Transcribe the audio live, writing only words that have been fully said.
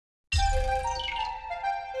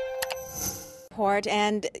Report,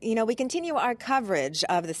 and we continue our coverage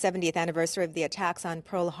of the 70th anniversary of the attacks on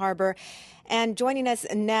Pearl Harbor. And joining us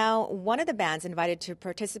now, one of the bands invited to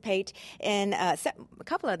participate in a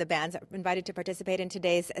couple of the bands invited to participate in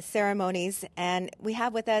today's ceremonies. And we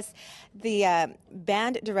have with us the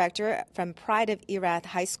band director from Pride of Erath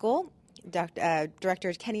High School,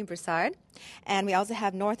 Director Kenny Broussard, and we also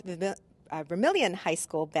have North Vermilion High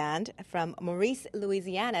School Band from Maurice,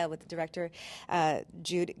 Louisiana, with Director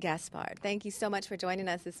Jude Gaspard. Thank you so much for joining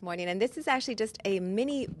us this morning. And this is actually just a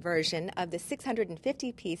mini version of the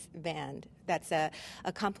 650-piece band. That's a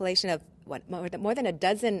compilation of more than a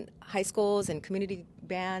dozen high schools and community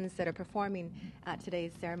bands that are performing at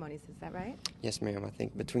today's ceremonies. Is that right? Yes, ma'am. I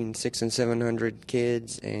think between 600 and 700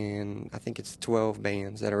 kids, and I think it's 12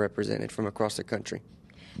 bands that are represented from across the country.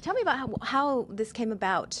 Tell me about how this came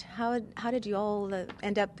about. How did you all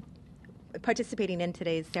end up participating in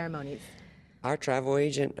today's ceremonies? Our travel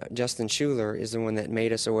agent, Justin Schuler, is the one that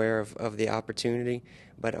made us aware of the opportunity.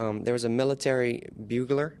 But there was a military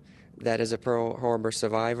bugler that is a Pearl Harbor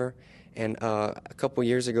survivor. And a couple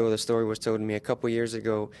years ago, the story was told to me, a couple years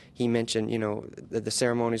ago, he mentioned, that the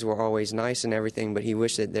ceremonies were always nice and everything, but he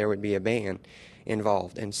wished that there would be a band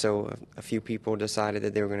involved. And so a few people decided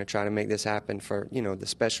that they were going to try to make this happen for, the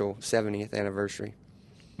special 70th anniversary.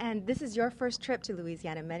 And this is your first trip to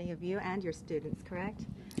Louisiana, many of you and your students, correct?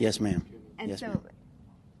 Yes, ma'am. And yes,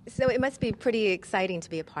 so it must be pretty exciting to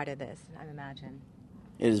be a part of this, I imagine.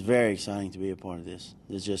 It is very exciting to be a part of this.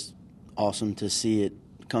 It's just awesome to see it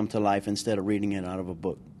come to life instead of reading it out of a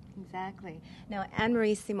book. Exactly. Now,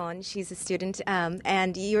 Anne-Marie Simon, she's a student,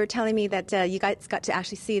 and you were telling me that you guys got to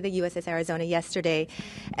actually see the USS Arizona yesterday,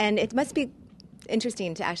 and it must be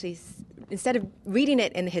interesting to actually, instead of reading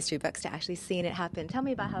it in the history books, to actually seeing it happen. Tell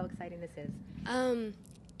me about how exciting this is.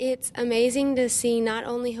 It's amazing to see not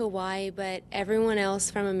only Hawaii, but everyone else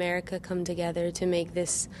from America come together to make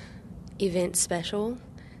this event special.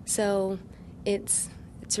 So it's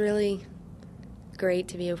really great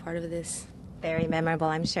to be a part of this. Very memorable,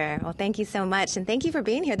 I'm sure. Well, thank you so much, and thank you for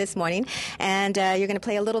being here this morning. And you're going to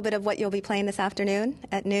play a little bit of what you'll be playing this afternoon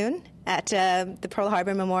at noon at the Pearl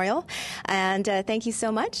Harbor Memorial. And thank you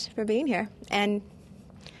so much for being here. And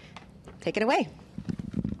take it away.